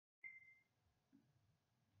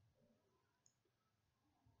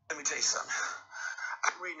Let me tell you something.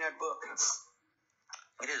 I'm reading that book.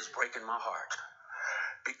 It is breaking my heart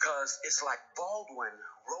because it's like Baldwin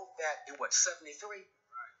wrote that in what, 73?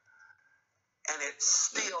 And it's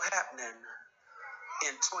still happening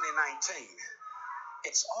in 2019.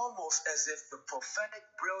 It's almost as if the prophetic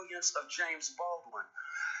brilliance of James Baldwin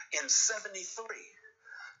in 73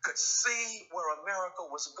 could see where America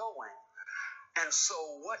was going. And so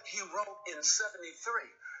what he wrote in 73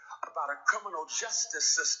 about a criminal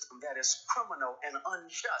justice system that is criminal and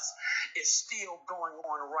unjust is still going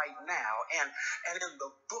on right now. And in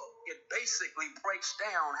the book, it basically breaks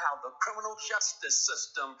down how the criminal justice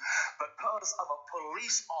system, because of a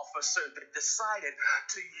police officer that decided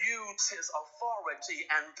to use his authority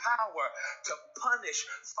and power to punish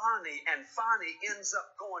Fani, and Fani ends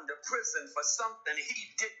up going to prison for something he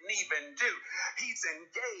didn't even do. He's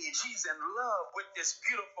engaged, he's in love with this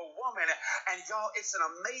beautiful woman, and y'all, it's an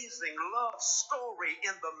amazing love story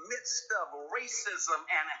in the midst of racism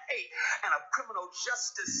and hate and a criminal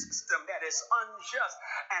justice system that is unjust.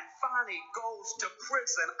 And Fani goes to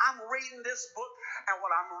prison. I'm reading this book, and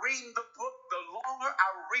when I'm reading the book, the longer I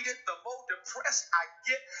read it, the more depressed I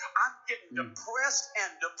get. I'm getting depressed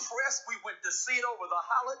and depressed. We went to see it over the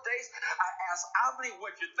holidays. I asked Avni,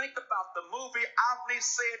 what you think about the movie? Avni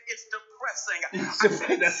said it's depressing. I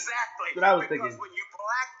said exactly. What I was because thinking. when you're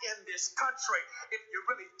black in this country, if you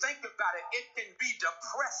really think about it, it can be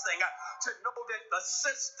depressing to know that the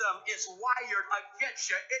system is wired against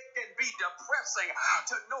you. It can be depressing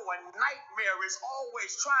to know a nightmare is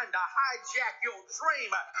always trying to hijack your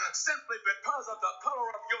dream simply because of the color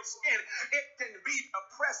of your skin. It can be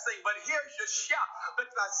depressing, but here's your shot,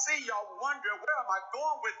 because I see y'all wonder, where am I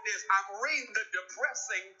going with this? I'm reading the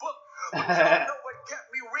depressing book, but y'all know what kept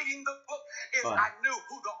me reading the book is I knew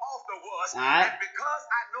who the author was, and because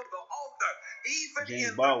I know the author, even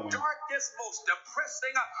in the darkest, most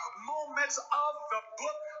depressing moments of the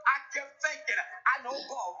book, I kept thinking, I know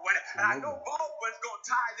Baldwin, and I know Baldwin's going to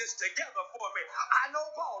tie this together for me. I know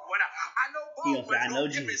Baldwin. I know Baldwin's going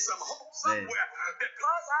to give me some hope somewhere.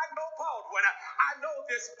 Because I know Baldwin, I know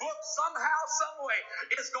this book somehow, some way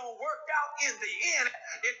is going to work out in the end.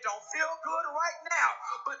 It don't feel good right now,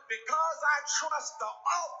 but because I trust the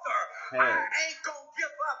author, I ain't going to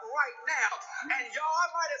give up right now. And y'all, I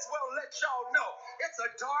might as well let y'all know, it's a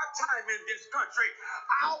dark time in this country.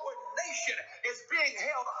 Our nation is being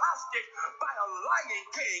held hostage by a lying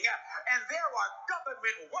king, and there are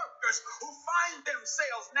government workers who find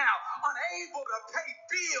themselves now unable to pay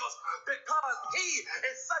bills because he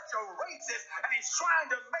is such a racist, and he's trying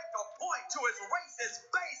to make a point to his racist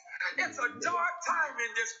base. It's a dark time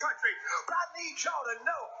in this country, but I need y'all to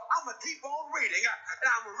know I'm going to keep on reading, and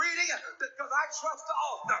I'm reading because I trust the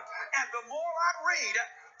author, and the more I read,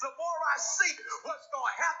 the more I see what's going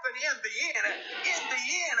to happen in the end. In the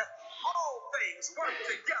end, all things work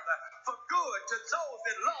together for good to those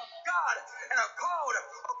that love God and are called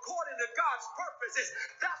according to God's purposes.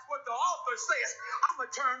 That's what the author says. I'm going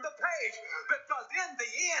to turn the page, because in the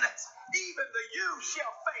end, even the youth shall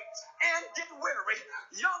faint and get weary.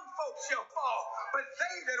 Young folks shall fall, but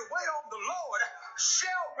they that wait on the Lord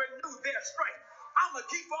shall renew their strength. I'm going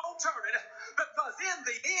to keep on turning, because in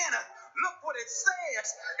the end, look what it says.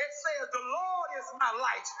 It says, the Lord is my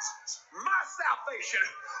light, my salvation.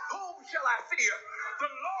 Whom shall I fear?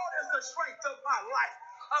 The Lord is the strength of my life.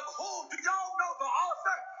 Of whom? Do y'all know the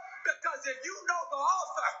author? Because if you know the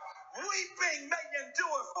author, weeping may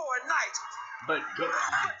endure for a night, but joy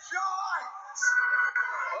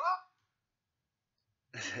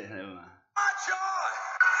my joy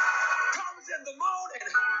comes in the morning.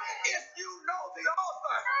 If you know the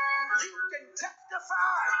author, you can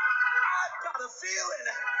testify. I've got a feeling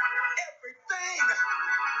everything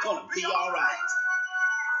gonna be all right.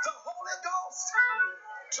 The Holy Ghost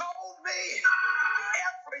told me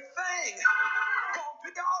everything gonna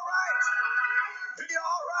be all right. Be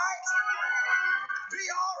all right. Be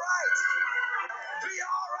all right. Be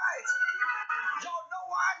all right. Y'all know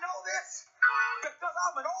why I know this? Because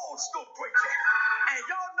I'm an old school preacher. And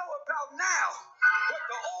y'all know about now what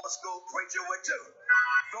the old school preacher would do.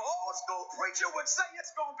 The old school preacher would say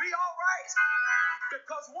it's going to be all right.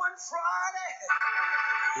 Because one Friday,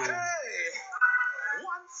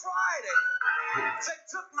 they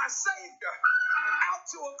took my Savior out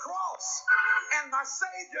to a cross. And my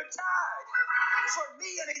Savior died for me,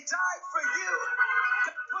 and he died for you.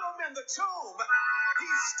 To put him in the tomb, he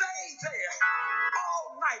stayed there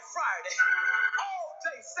all night Friday, all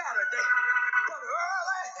day Saturday, but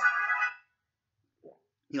early.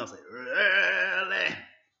 He gonna say early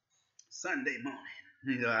Sunday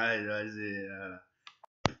morning. I see.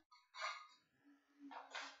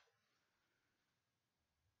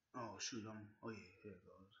 shoot, oh yeah, here it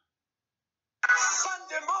goes.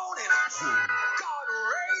 Sunday morning, God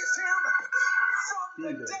raised him from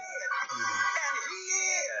the dead. And he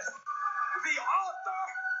is the author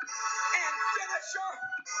and finisher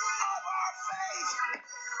of our faith.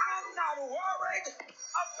 I'm not worried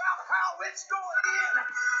about how it's going to end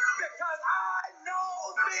because I know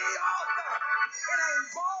the author. It ain't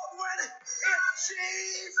Baldwin, it's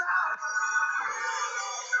Jesus.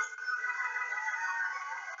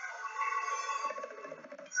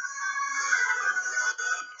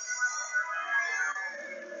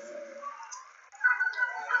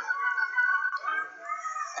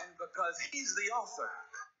 And because he's the author.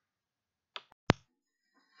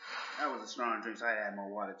 That was a strong drink, so I had more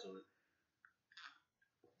water to it.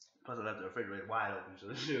 Plus, I left the refrigerator wide open,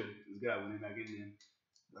 so shoot, it's good when you're not getting in.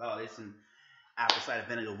 Oh, there's some apple cider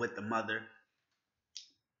vinegar with the mother.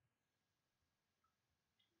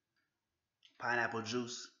 Pineapple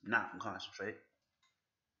juice, not from concentrate.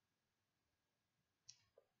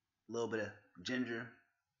 A little bit of ginger,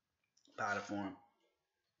 powder form.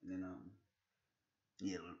 And then,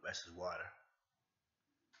 yeah, the rest is water.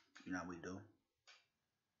 You know how we do.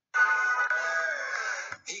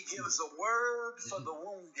 He gives a word for the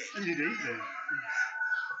wounded. And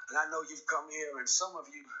I know you've come here, and some of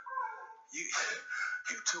you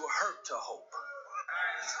too hurt to hope.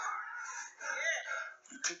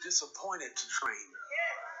 You're too disappointed to dream.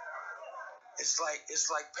 It's like,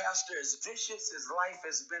 Pastor, as vicious as life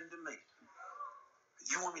has been to me,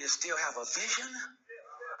 you want me to still have a vision?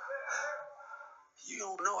 You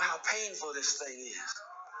don't know how painful this thing is.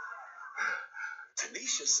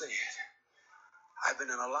 Tanisha said, I've been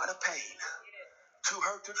in a lot of pain, too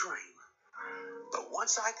hurt to dream. But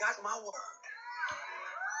once I got my word,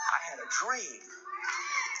 I had a dream.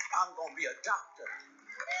 I'm going to be a doctor.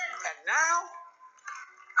 And now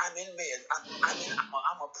I'm in med.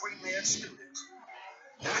 I'm a pre-med student.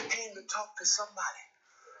 And I came to talk to somebody.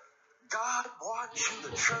 God brought you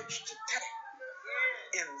to church today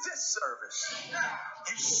in this service.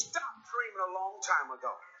 You stopped dreaming a long time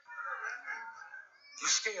ago. You're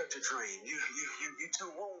scared to dream. You're too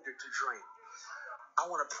wounded to dream. I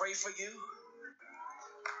want to pray for you.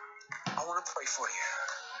 I want to pray for you.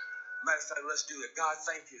 Matter of fact, let's do it. God,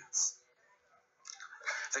 thank you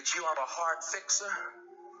that you are a heart fixer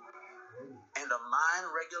and a mind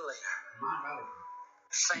regulator.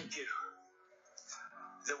 Thank you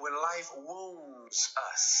that when life wounds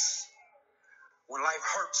us, when life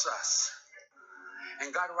hurts us,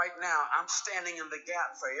 and God, right now, I'm standing in the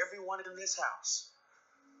gap for everyone in this house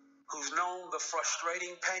who's known the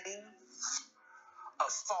frustrating pain of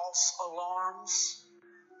false alarms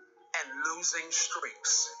and losing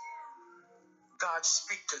streaks. God,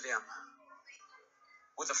 speak to them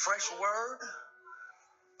with a fresh word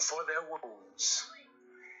for their wounds.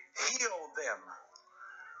 Heal them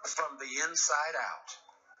from the inside out.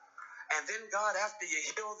 And then, God, after you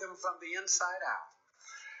heal them from the inside out,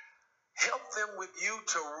 help them with you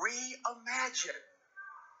to reimagine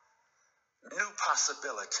new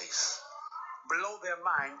possibilities. Blow their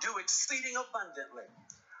mind. Do exceeding abundantly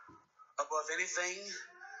above anything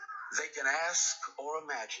they can ask or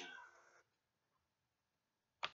imagine.